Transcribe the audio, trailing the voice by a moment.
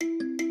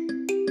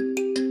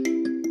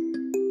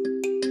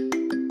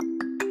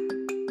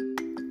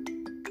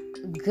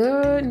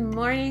Good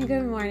morning,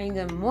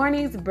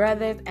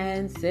 brothers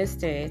and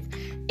sisters.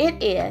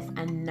 It is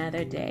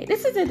another day.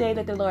 This is a day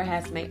that the Lord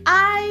has made.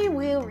 I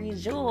will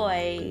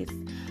rejoice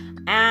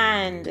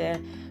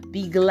and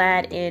be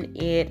glad in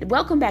it.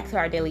 Welcome back to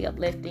our daily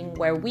uplifting,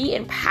 where we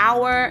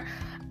empower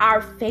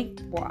our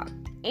faith walk,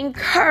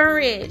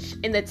 encourage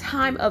in the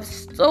time of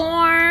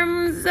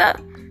storms,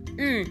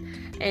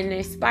 and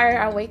inspire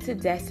our way to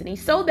destiny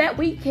so that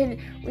we can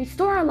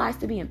restore our lives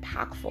to be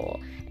impactful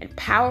and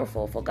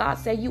powerful. For God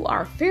said, you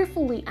are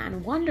fearfully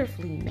and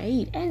wonderfully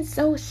made, and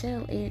so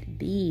shall it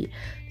be.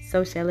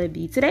 So shall it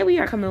be. Today we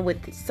are coming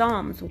with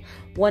Psalms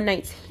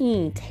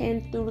 119,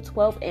 10 through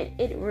 12,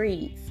 and it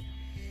reads,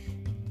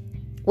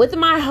 with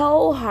my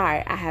whole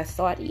heart I have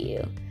sought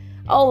you.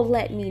 Oh,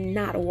 let me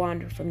not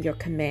wander from your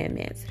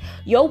commandments.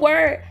 Your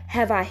word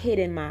have I hid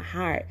in my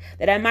heart,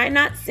 that I might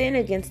not sin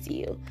against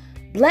you.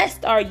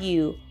 Blessed are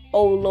you,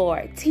 O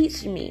Lord.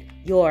 Teach me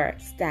your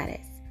stature.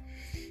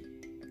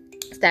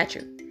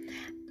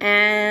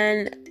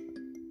 And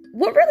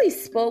what really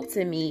spoke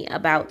to me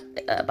about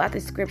the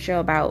scripture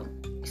about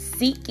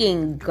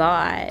seeking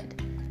God,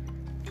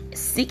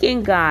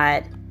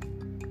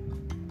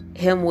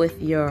 him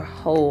with your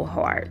whole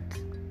heart.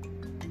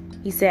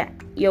 He said,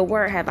 your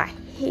word have I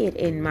hid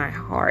in my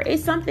heart.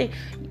 It's something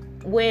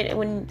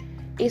when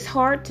it's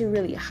hard to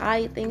really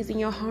hide things in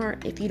your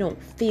heart if you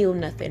don't feel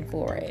nothing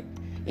for it.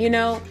 You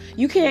know,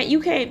 you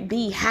can't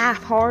be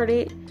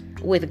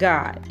half-hearted with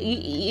God.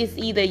 It's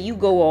either you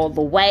go all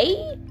the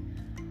way,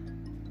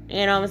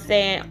 you know what I'm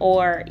saying,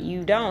 or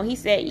you don't. He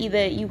said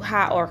either you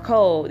hot or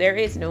cold. There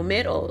is no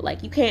middle.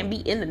 Like, you can't be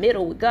in the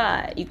middle with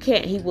God. You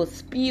can't. He will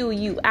spew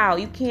you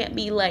out. You can't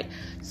be like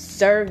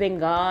serving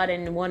God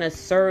and want to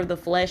serve the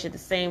flesh at the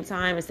same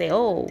time and say,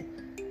 oh,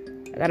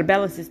 I got to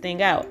balance this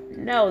thing out.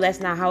 No,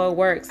 that's not how it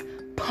works.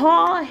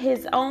 Paul,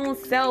 his own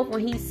self,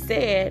 when he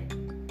said,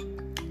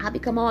 I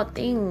become all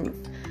things.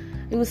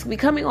 He was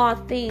becoming all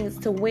things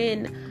to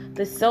win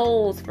the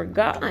souls for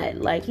God.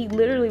 Like, he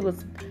literally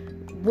was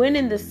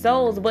winning the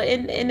souls. But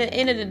in the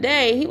end of the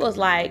day, he was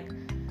like,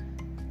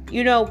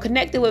 you know,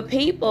 connected with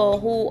people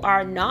who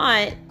are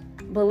not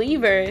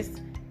believers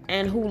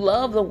and who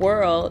love the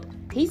world.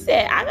 He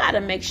said, I got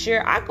to make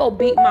sure I go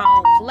beat my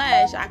own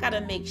flesh. I got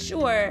to make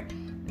sure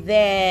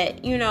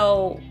that, you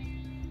know,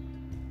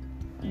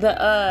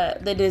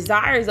 the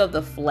desires of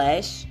the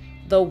flesh,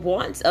 the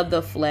wants of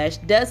the flesh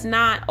does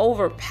not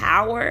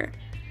overpower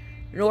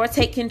nor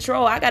take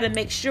control. I got to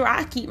make sure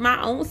I keep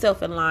my own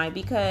self in line,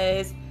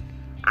 because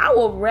I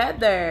will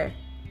rather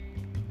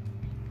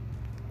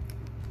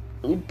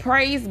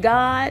praise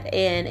God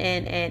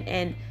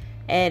and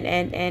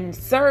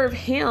serve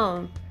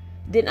him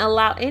than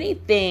allow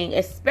anything,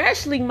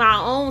 especially my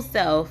own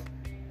self,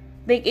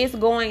 think it's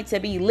going to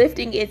be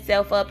lifting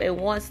itself up and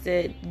wants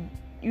to,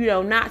 you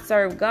know, not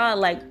serve God.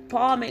 Like,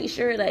 Paul made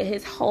sure that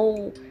his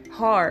whole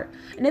heart.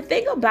 And the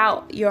thing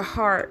about your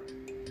heart,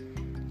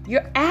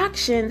 your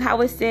actions,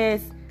 how it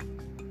says,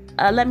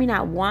 let me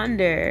not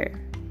wander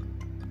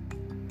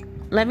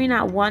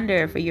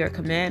for your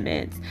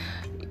commandments.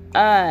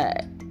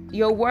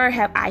 Your word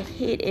have I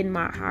hid in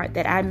my heart,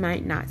 that I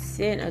might not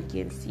sin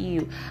against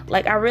you.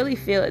 Like, I really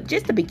feel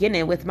just the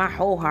beginning, with my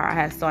whole heart I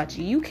have sought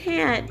you. You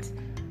can't,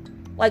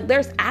 like,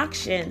 there's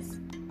actions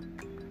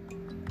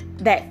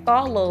that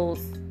follows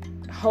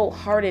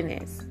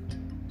wholeheartedness.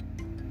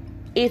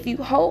 If you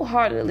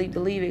wholeheartedly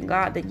believe in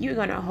God, then you're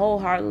going to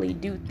wholeheartedly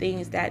do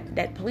things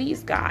that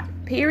please God.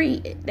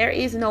 Period. There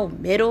is no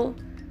middle.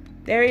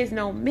 There is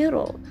no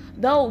middle.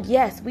 Though,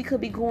 yes, we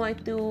could be going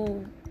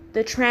through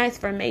the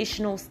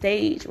transformational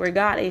stage where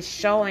God is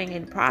showing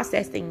and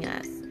processing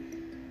us.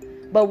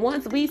 But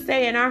once we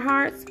say in our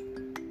hearts,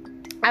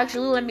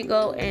 actually, let me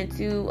go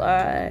into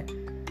a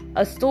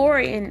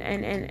story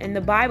in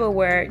the Bible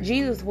where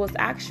Jesus was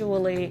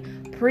actually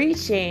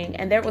preaching,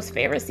 and there was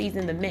Pharisees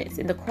in the midst,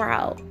 in the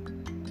crowd.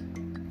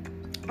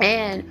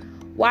 And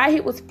while he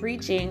was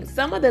preaching,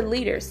 some of the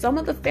leaders, some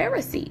of the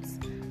Pharisees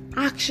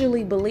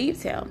actually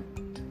believed him.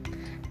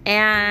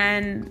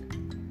 And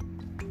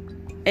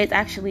it's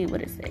actually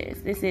what it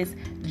says. This is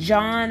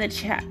John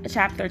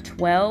chapter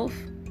 12.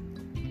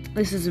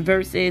 This is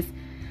verses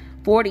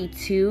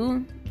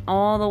 42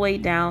 all the way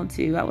down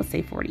to, I would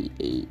say,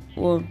 48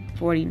 or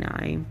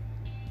 49.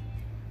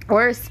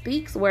 Where it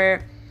speaks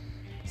where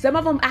some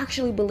of them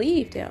actually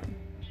believed him,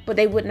 but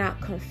they would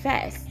not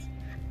confess.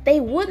 They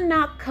would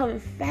not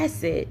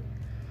confess it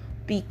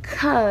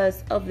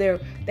because of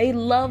they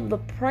love the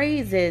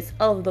praises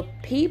of the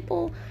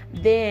people,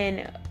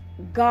 then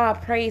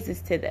God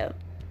praises to them.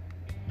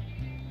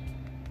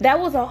 That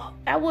was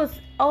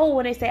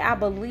when they say I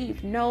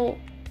believe. No,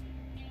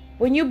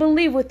 when you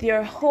believe with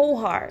your whole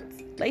heart,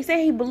 they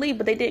say he believed,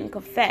 but they didn't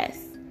confess.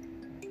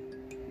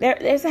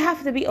 There's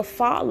have to be a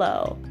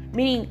follow,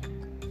 meaning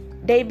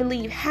they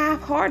believe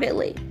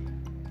half-heartedly.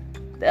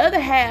 The other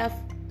half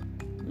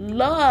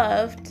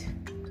loved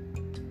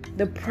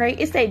the praise.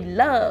 It say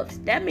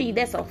loved. That means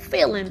there's a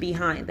feeling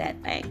behind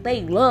that thing.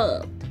 They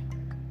loved.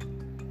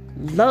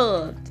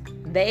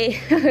 They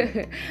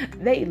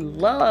they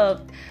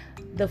loved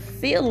the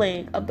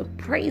feeling of the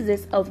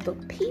praises of the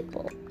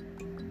people.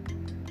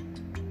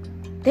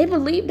 They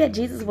believed that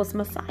Jesus was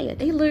Messiah.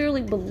 They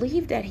literally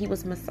believed that he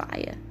was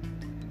Messiah.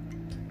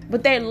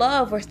 But their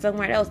love was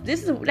somewhere else.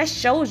 That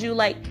shows you,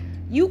 like,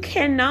 you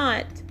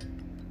cannot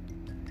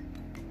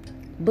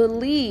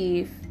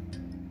believe.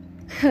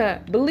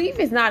 Belief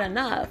is not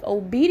enough.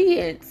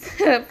 Obedience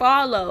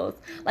follows.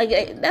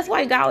 Like, that's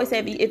why God always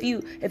said, if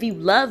you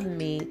love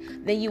me,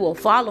 then you will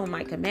follow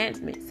my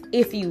commandments.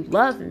 If you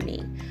love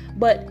me.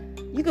 But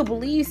you could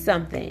believe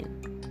something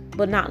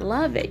but not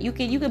love it. You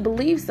could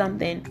believe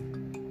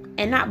something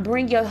and not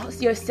bring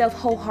yourself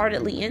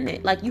wholeheartedly in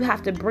it. Like, you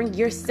have to bring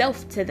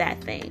yourself to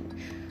that thing.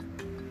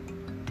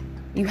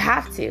 You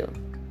have to.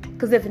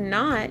 Because if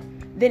not,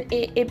 then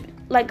it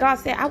like God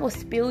said, I will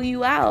spill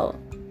you out.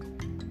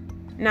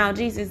 Now,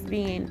 Jesus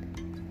being,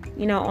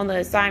 on the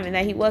assignment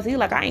that he was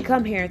like, I ain't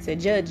come here to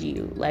judge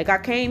you. Like, I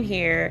came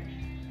here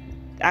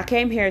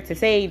to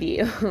save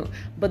you.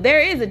 But there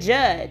is a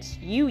judge.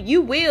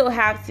 You will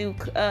have to,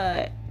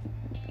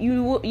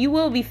 you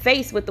will be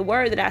faced with the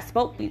word that I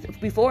spoke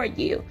before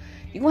you.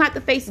 You're going to have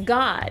to face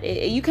God.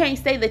 You can't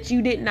say that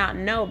you did not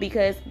know,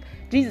 because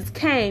Jesus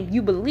came,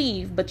 you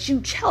believe, but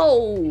you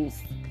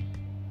chose.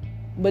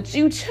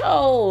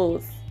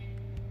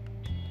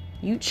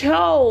 You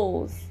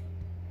chose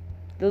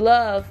the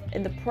love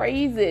and the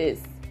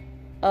praises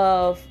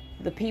of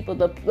the people,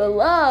 the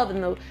love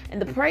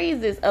and the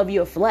praises of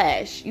your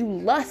flesh. You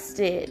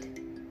lusted.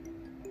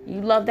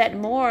 You love that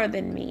more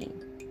than me.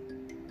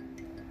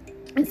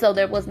 And so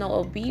there was no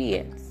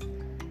obedience.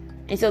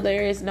 And so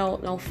there is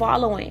no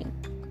following.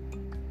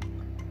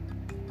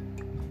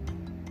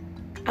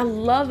 I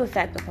love the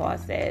fact that Paul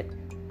said,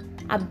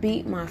 I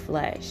beat my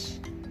flesh.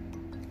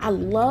 I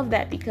love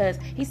that, because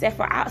he said,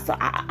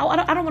 I don't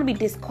want to be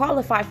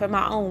disqualified for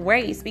my own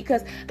race,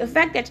 because the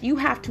fact that you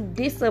have to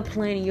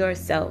discipline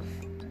yourself.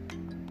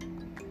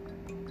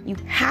 You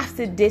have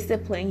to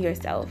discipline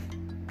yourself.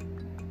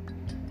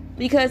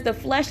 Because the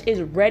flesh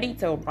is ready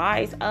to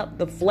rise up.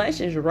 The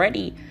flesh is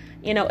ready.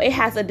 It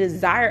has a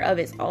desire of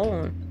its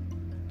own.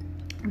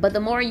 But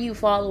the more you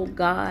follow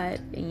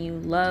God and you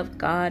love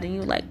God and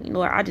you like,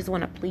 Lord, I just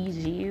want to please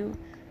you.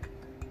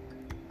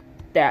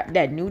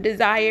 That new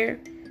desire,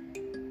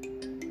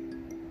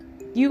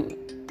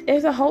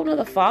 there's a whole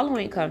nother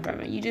following come from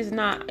it. You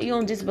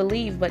don't just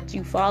believe, but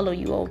you follow,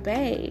 you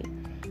obey,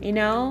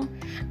 And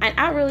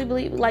I really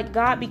believe, like,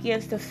 God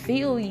begins to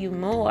feel you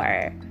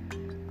more,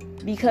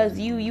 because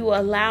you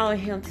allow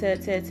him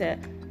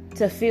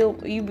to feel,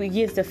 you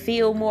begin to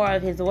feel more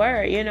of his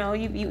word.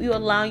 You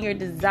allow your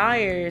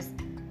desires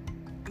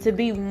to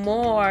be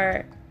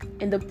more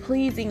in the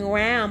pleasing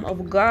realm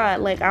of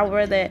God. Like, I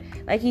rather,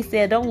 like he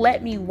said, don't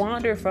let me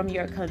wander from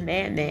your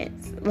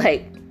commandments.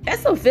 Like,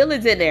 that's some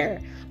feelings in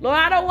there. Lord,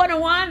 I don't want to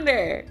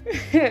wander.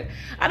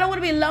 I don't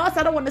want to be lost.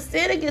 I don't want to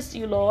sin against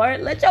you,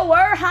 Lord. Let your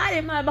word hide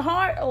in my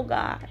heart, oh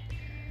God.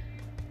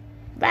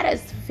 That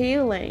is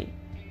feeling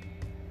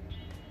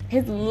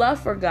his love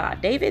for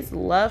God. David's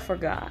love for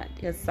God.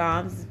 His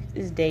Psalms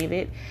is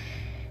David.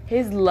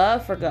 His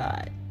love for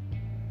God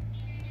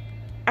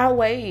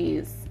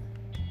outweighs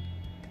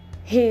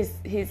his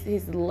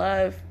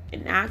love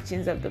and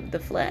actions of the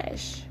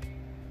flesh.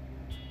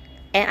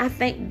 And I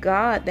thank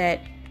God that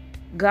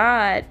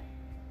God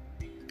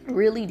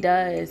really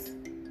does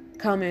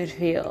come and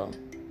feel.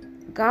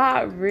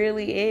 God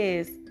really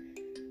is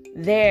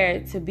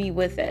there to be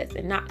with us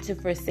and not to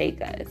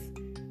forsake us.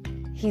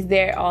 He's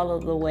there all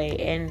of the way.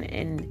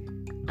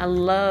 And I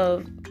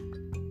love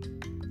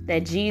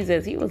that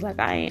Jesus, he was like,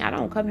 I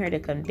don't come here to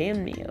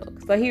condemn you.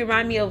 So he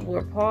reminded me of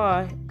where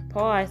Paul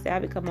said, I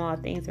become all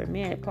things for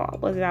men. Paul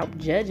wasn't out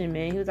judging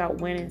men. He was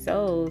out winning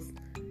souls.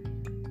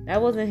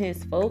 That wasn't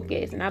his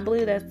focus. And I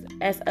believe that's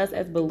as us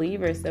as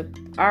believers,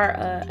 our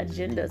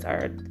agendas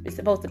it's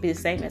supposed to be the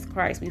same as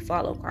Christ. We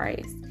follow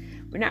Christ.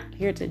 We're not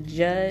here to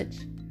judge.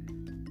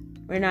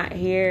 We're not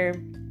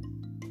here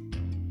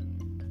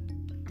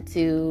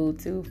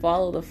to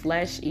follow the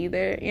flesh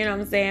either. You know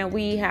what I'm saying?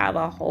 We have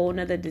a whole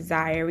nother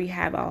desire. We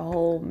have a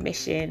whole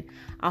mission,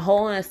 a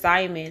whole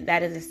assignment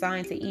that is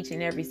assigned to each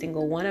and every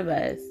single one of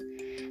us.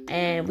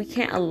 And we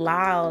can't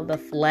allow the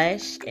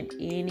flesh in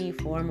any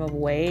form of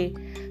way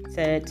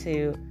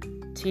to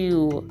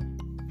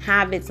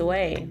have its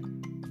way.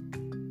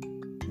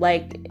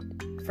 Like,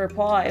 for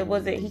Paul,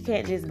 he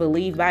can't just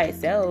believe by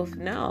itself.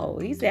 No,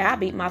 he said, I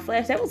beat my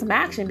flesh. There was some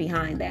action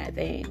behind that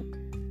thing.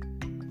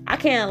 I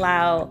can't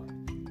allow,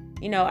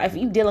 if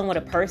you're dealing with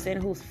a person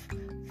who's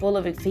full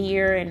of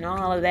fear and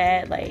all of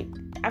that, like,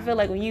 I feel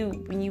like when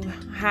you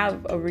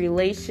have a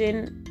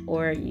relation,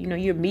 or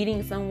you're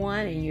meeting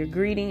someone and you're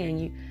greeting,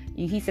 and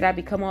he said, I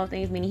become all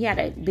things, meaning he had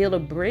to build a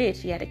bridge.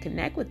 He had to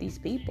connect with these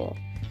people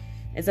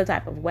in some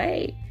type of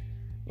way.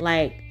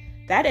 Like,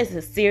 that is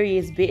a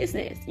serious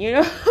business,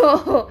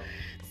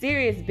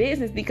 serious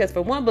business, because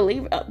for one,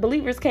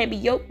 believers can't be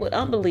yoked with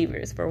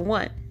unbelievers, for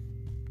one.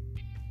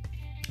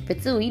 For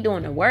two, he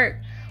doing the work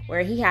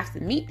where he has to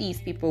meet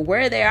these people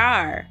where they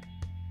are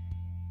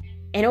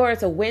in order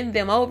to win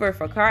them over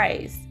for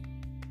Christ.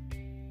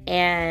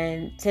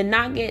 and to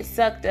not get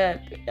sucked up.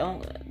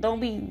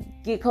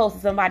 Don't get close to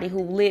somebody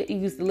who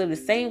used to live the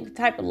same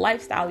type of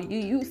lifestyle you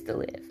used to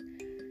live.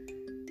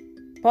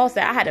 Paul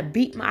said, I have to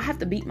beat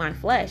my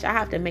flesh. I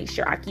have to make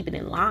sure I keep it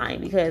in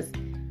line, because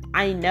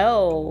I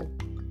know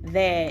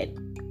that,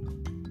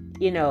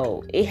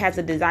 it has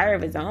a desire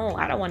of its own.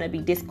 I don't want to be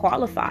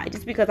disqualified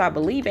just because I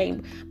believe it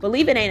ain't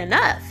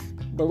enough.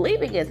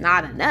 Believing is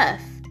not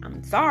enough.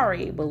 I'm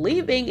sorry.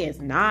 Believing is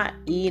not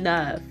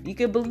enough. You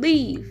can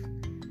believe.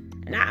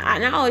 And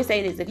I always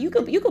say this, if you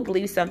could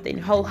believe something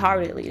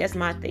wholeheartedly, that's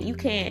my thing. You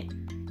can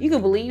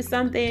believe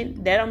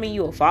something, that don't mean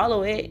you will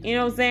follow it. You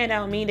know what I'm saying? That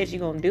don't mean that you're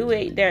going to do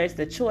it. There's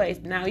the choice.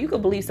 Now, you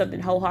could believe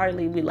something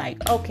wholeheartedly, be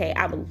like, okay,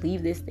 I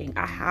believe this thing.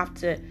 I have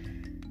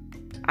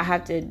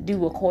to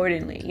do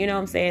accordingly. You know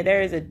what I'm saying?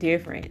 There is a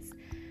difference.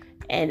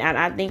 And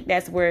I think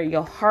that's where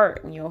your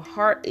heart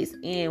is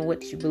in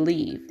what you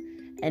believe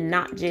and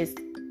not just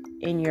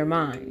in your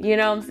mind. You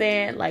know what I'm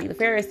saying? Like the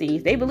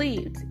Pharisees, they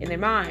believed in their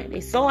mind.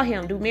 They saw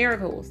him do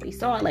miracles. They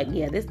saw it like,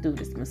 yeah, this dude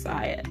is the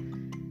Messiah.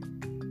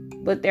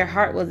 But their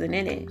heart wasn't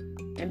in it.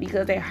 And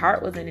because their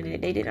heart wasn't in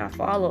it, they did not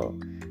follow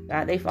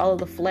God. They followed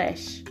the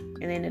flesh.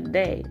 And at the end of the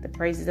day, the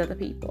praises of the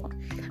people.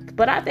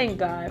 But I thank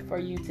God for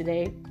you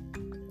today,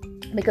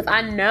 because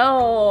I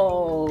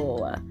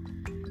know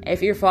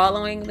if you're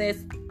following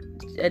this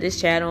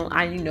channel,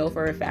 I know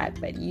for a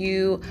fact that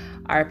you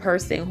are a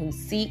person who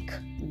seek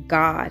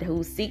God,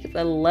 who seeks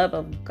the love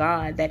of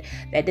God, that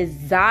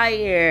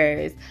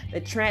desires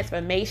the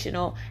transformation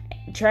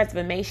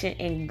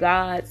in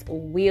God's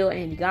will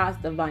and God's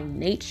divine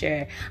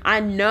nature. I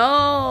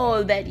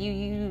know that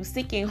you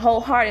seeking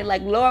wholehearted,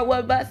 like, Lord,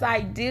 what must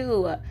I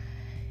do?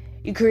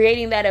 You're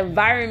creating that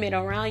environment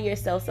around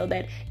yourself, so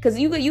that, because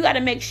you got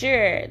to make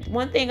sure,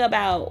 one thing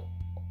about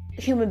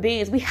human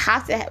beings, we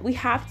have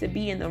to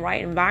be in the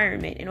right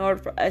environment in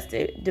order for us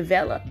to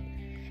develop,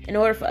 in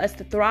order for us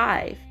to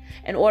thrive,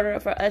 in order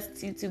for us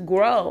to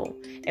grow.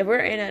 If we're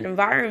in an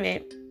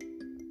environment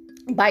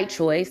by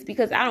choice,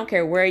 because I don't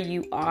care where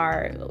you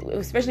are,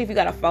 especially if you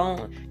got a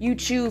phone, you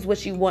choose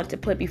what you want to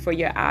put before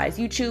your eyes.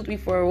 You choose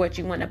before what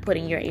you want to put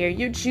in your ear.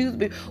 You choose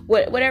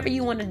whatever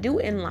you want to do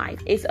in life.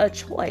 It's a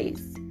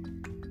choice.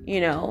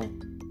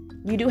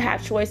 You do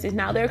have choices.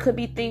 Now, there could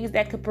be things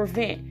that could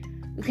prevent.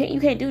 You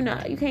can't do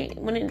nothing. You can't,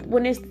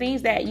 when there's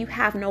things that you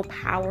have no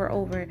power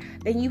over,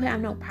 then you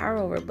have no power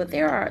over. But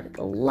there are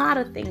a lot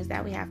of things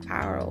that we have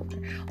power over,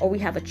 or we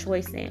have a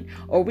choice in,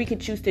 or we can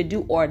choose to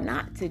do or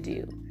not to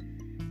do.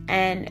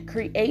 And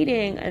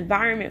creating an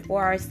environment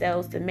for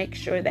ourselves to make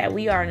sure that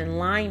we are in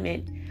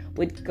alignment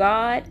with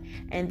God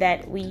and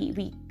that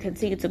we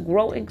continue to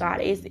grow in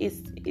God is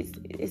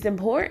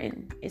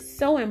important. It's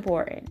so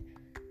important.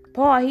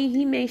 Paul,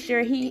 he made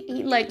sure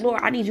he like, Lord,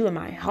 I need you in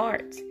my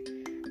heart.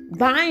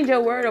 Bind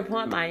your word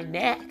upon my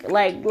neck.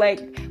 Like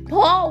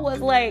Paul was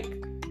like,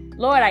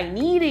 Lord, I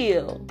need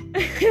you.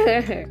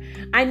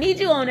 I need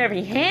you on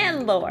every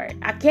hand, Lord.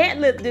 I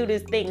can't do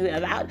this thing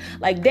without,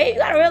 like, you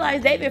gotta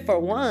realize David, for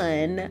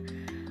one,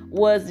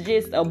 was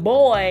just a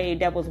boy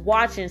that was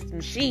watching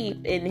some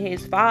sheep in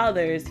his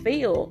father's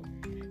field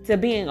to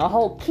being a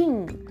whole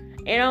king.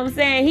 You know what I'm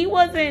saying? He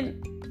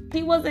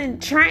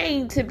wasn't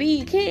trained to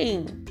be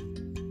king.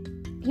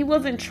 He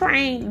wasn't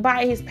trained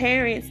by his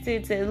parents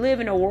to live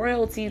in a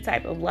royalty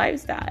type of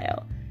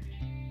lifestyle.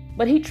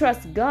 But he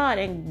trusts God,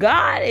 and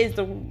God is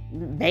the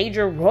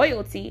major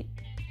royalty.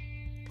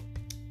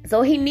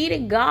 So he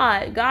needed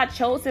God. God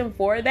chose him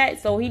for that.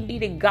 So he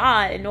needed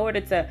God in order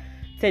to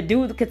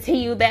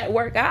continue that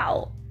work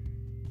out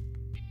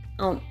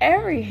on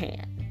every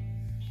hand.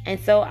 And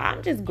so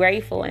I'm just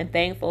grateful and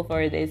thankful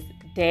for this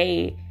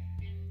day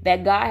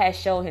that God has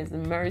shown his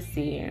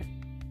mercy,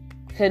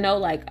 to know,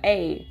 like,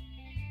 hey,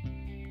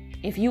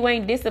 if you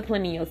ain't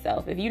disciplining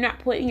yourself, if you're not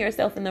putting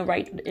yourself in the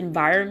right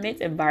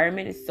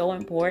environment is so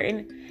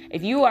important.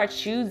 If you are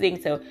choosing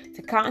to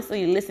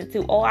constantly listen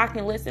to, I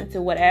can listen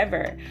to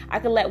whatever. I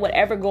can let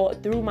whatever go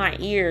through my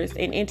ears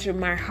and enter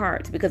my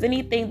heart. Because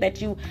anything that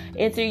you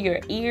enter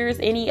your ears,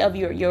 any of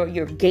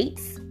your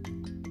gates,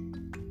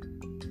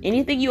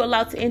 anything you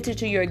allow to enter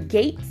to your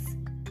gates,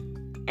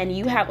 and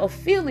you have a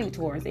feeling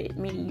towards it, I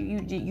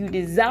mean, you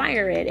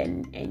desire it,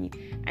 and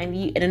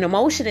an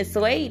emotion is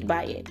swayed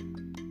by it,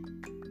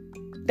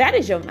 that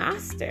is your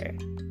master.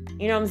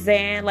 You know what I'm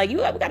saying? Like, we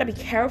got to be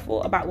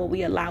careful about what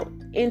we allow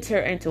enter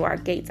into our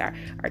gates, our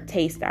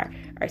taste, our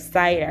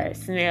sight, our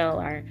smell,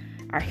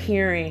 our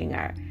hearing,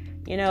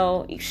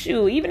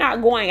 even our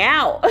going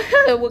out.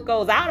 What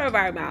goes out of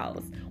our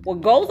mouths.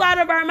 What goes out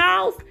of our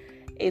mouths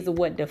is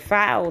what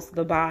defiles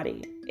the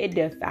body. It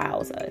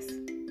defiles us.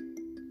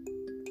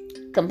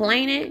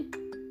 Complaining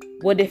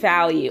will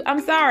defile you.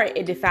 I'm sorry,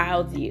 it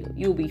defiles you.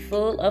 You'll be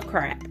full of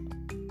crap.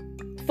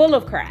 Full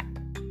of crap.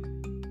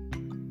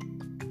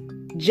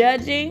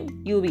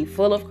 Judging, you'll be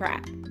full of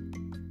crap.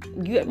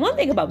 One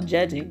thing about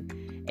judging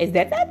is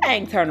that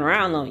thing turn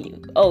around on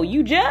you. Oh,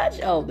 you judge?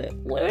 Oh,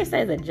 where it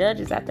says a judge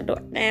is at the door.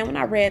 Man, when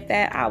I read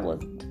that, I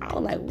was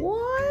like,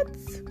 what?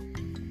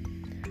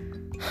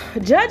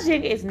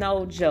 Judging is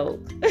no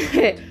joke.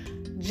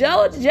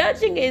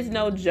 Judging is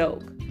no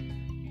joke.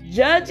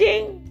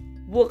 Judging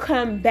will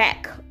come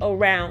back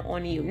around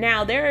on you.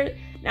 Now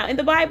in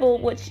the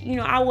Bible, which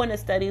I want to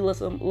study a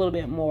little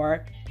bit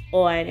more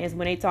on, is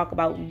when they talk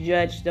about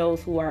judge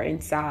those who are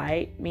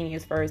inside, meaning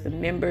as far as the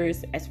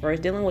members, as far as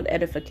dealing with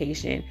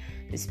edification,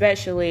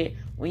 especially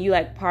when you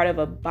like part of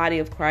a body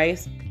of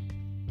Christ.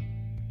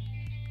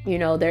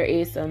 There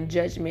is some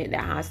judgment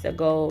that has to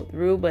go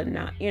through, but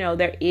not,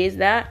 there is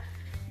that.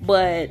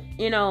 But,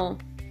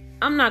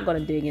 I'm not going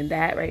to dig in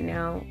that right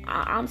now.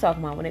 I'm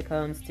talking about when it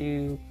comes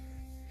to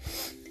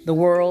the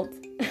world,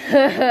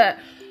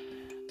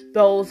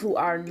 those who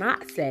are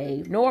not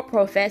saved, nor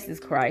professes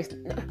Christ.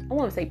 I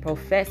want to say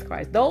profess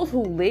Christ. Those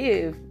who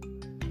live,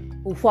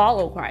 who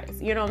follow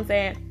Christ. You know what I'm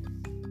saying?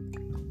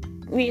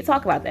 We need to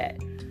talk about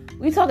that.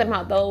 We're talking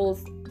about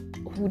those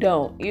who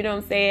don't. You know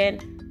what I'm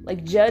saying?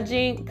 Like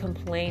judging,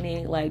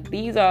 complaining,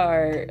 these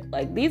were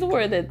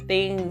the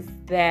things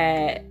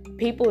that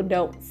people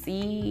don't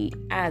see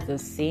as a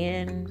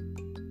sin.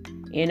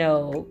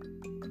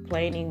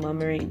 Complaining,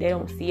 murmuring, they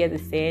don't see as a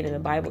sin. In the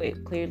Bible,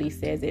 it clearly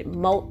says it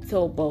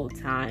multiple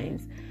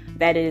times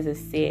that it is a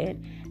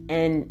sin.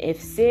 And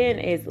if sin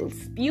is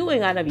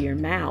spewing out of your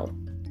mouth,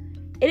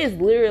 it is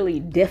literally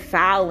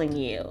defiling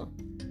you.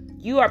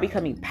 You are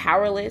becoming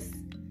powerless.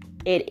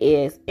 It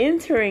is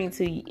entering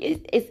to you.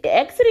 It's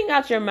exiting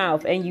out your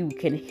mouth and you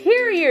can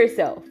hear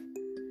yourself.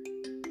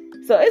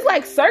 So it's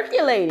like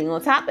circulating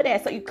on top of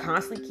that. So you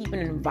constantly keep an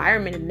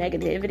environment of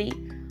negativity.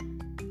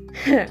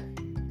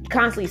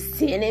 Constantly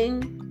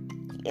sinning.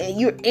 And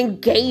you're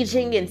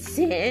engaging in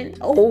sin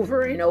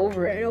over and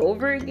over and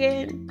over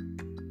again.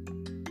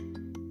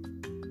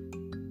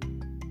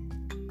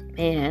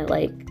 And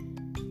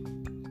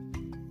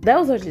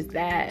those are just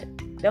bad.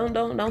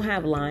 Don't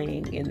have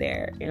lying in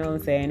there. You know what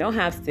I'm saying? Don't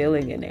have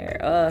stealing in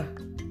there.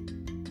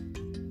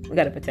 We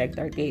got to protect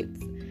our gates.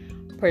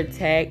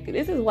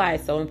 This is why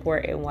it's so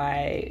important.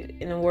 Why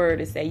in the word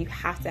it say you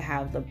have to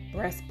have the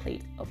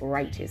breastplate of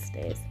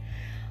righteousness.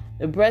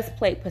 The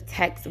breastplate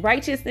protects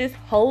righteousness,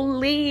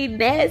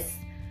 holiness,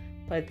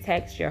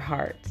 protects your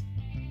heart.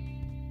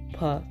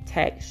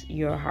 Protects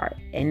your heart.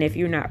 And if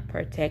you're not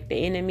protect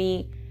the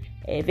enemy,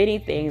 if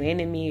anything, the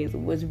enemy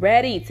was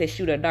ready to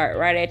shoot a dart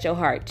right at your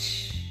heart.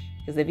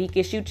 Because if he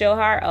can shoot your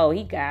heart,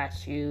 he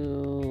got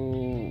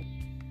you.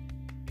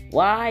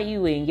 Why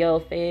you in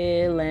your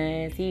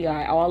feelings? He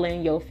got all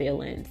in your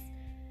feelings.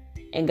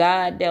 And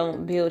God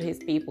don't build his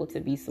people to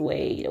be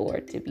swayed or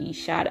to be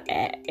shot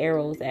at,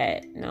 arrows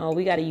at. No,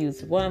 we got to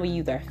use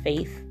our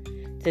faith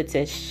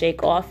to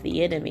shake off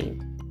the enemy.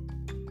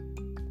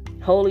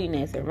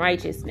 Holiness and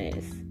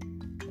righteousness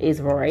is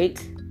right.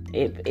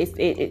 It's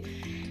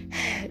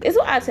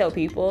what I tell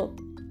people.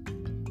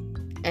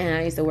 And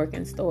I used to work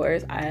in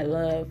stores.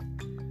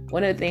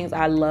 One of the things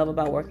I love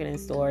about working in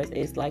stores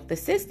is the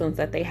systems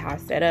that they have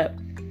set up.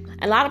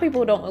 A lot of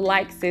people don't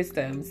like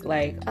systems.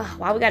 Why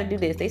we got to do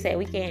this? They say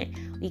we can't.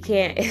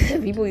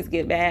 People always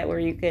get mad where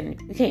you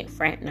can't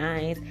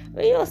fraternize.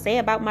 What do you say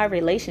about my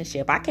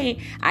relationship? I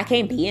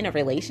can't be in a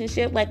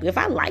relationship. If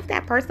I like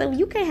that person,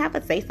 you can't have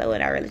a say so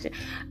in our relationship.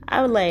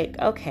 I was like,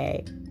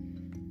 okay.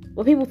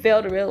 What people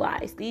fail to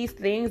realize, these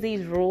things,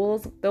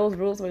 those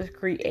rules were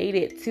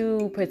created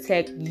to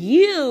protect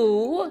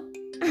you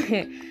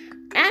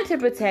and to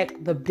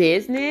protect the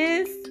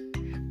business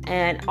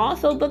and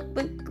also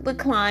the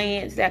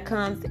clients that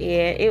comes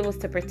in. It was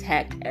to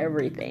protect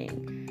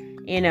everything,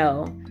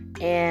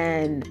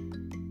 and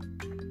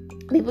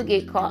people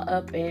get caught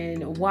up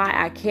in why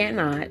I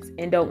cannot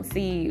and don't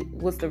see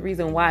what's the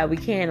reason why we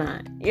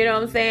cannot. You know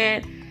what I'm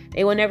saying?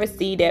 They will never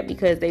see that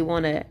because they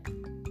want to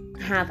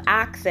have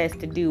access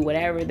to do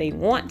whatever they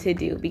want to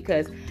do,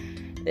 because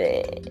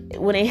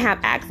when they have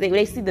access,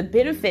 they see the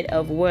benefit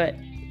of what,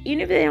 even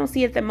if they don't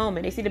see it at the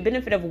moment, they see the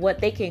benefit of what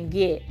they can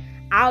get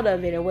out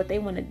of it, or what they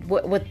want to,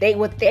 what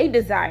they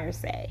desire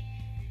say.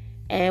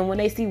 And when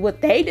they see what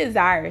they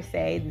desire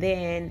say,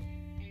 then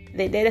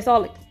that's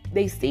all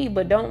they see,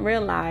 but don't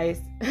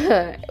realize,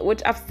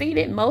 which I've seen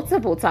it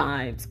multiple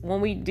times, when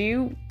we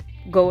do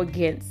go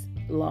against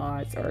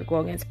laws or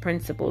go against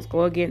principles,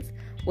 go against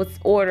what's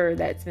order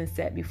that's been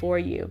set before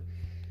you.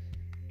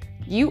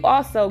 You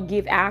also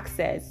give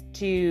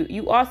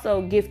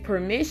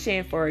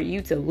permission for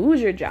you to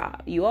lose your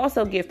job. You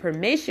also give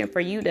permission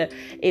for you to,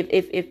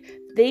 if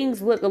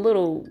things look a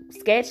little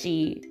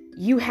sketchy,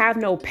 you have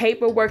no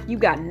paperwork, you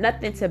got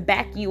nothing to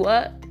back you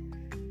up.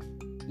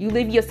 You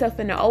leave yourself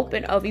in the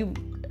open of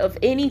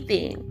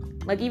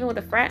anything. Even with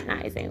the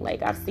fraternizing,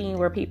 I've seen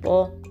where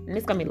people, and this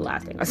is gonna be the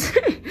last thing I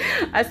say,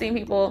 I've seen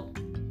people,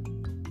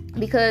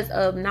 because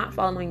of not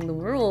following the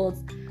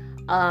rules,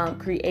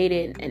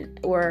 created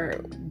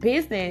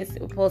business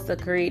wants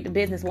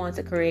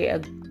to create a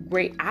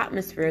great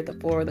atmosphere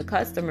for the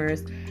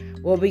customers.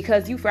 Well,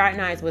 because you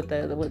fraternize with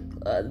the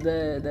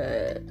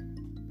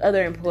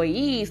other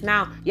employees.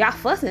 Now y'all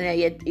fussing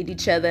at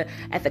each other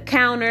at the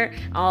counter,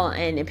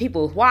 and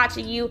people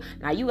watching you.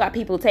 Now you got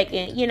people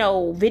taking,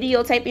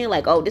 videotaping,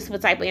 like, oh, this is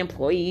what type of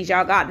employees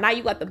y'all got. Now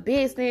you got the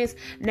business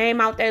name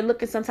out there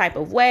looking some type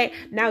of way.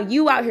 Now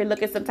you out here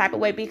looking some type of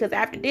way, because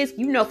after this,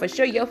 for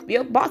sure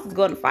your boss is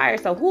going to fire.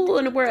 So who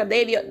in the world,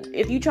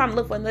 if you trying to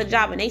look for another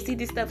job and they see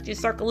this stuff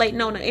just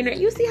circulating on the internet,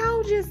 you see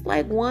how just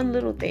like one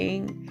little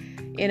thing,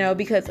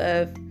 because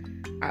of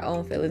our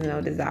own feelings and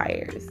our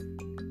desires.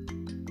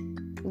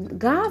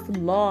 God's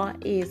law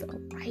is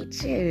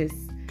righteous.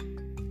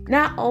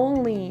 Not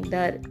only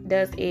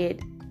does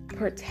it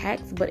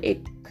protect, but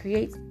it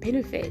creates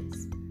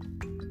benefits.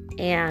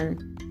 And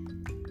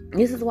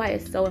this is why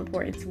it's so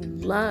important to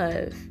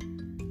love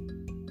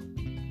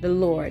the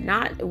Lord,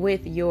 not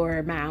with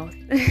your mouth,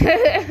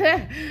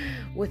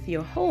 with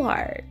your whole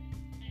heart.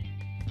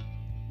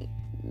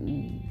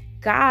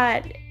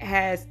 God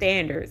has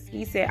standards.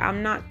 He said,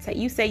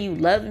 you say you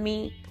love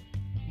me,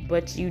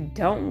 but you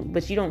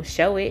don't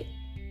show it.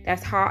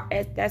 That's hard.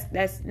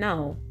 That's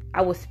no.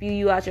 I will spew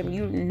you out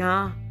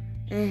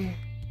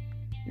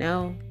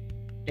no,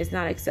 it's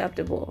not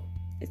acceptable.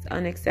 It's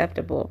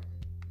unacceptable.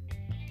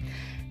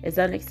 It's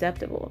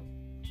unacceptable.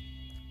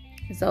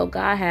 So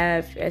God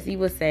have, as he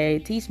would say,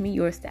 teach me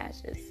your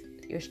statutes.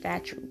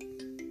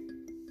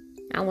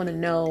 I want to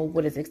know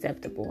what is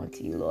acceptable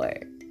unto you,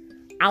 Lord.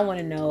 I want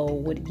to know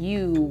what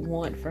you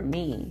want from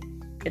me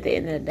at the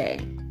end of the day.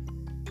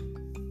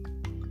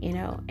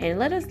 And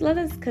let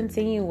us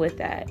continue with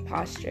that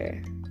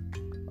posture.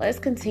 Let's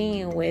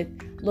continue with,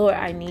 Lord,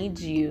 I need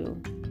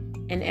you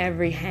in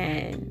every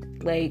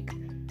hand. Like,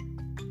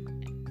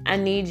 I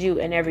need you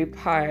in every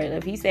part.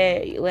 If he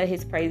said, let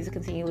his praises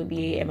continually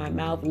be in my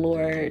mouth,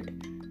 Lord,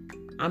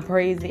 I'm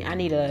praising. I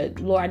need to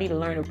learn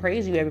to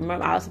praise you every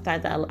moment.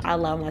 Sometimes I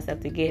allow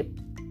myself to get,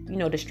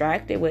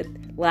 distracted with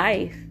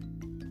life.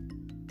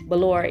 But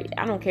Lord,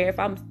 I don't care if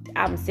I'm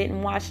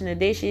sitting washing the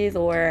dishes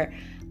or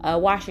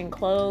washing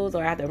clothes,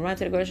 or I have to run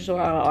to the grocery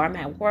store, or I'm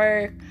at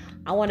work.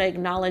 I want to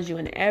acknowledge you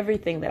in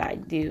everything that I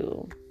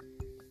do.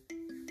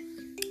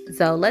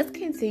 So let's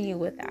continue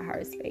with our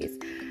heart space,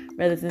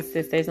 brothers and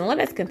sisters, and let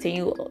us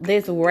continue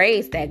this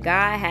race that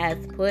God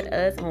has put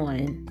us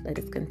on. Let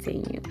us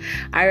continue.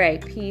 All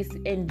right, peace.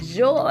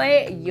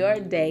 Enjoy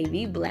your day.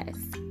 Be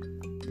blessed.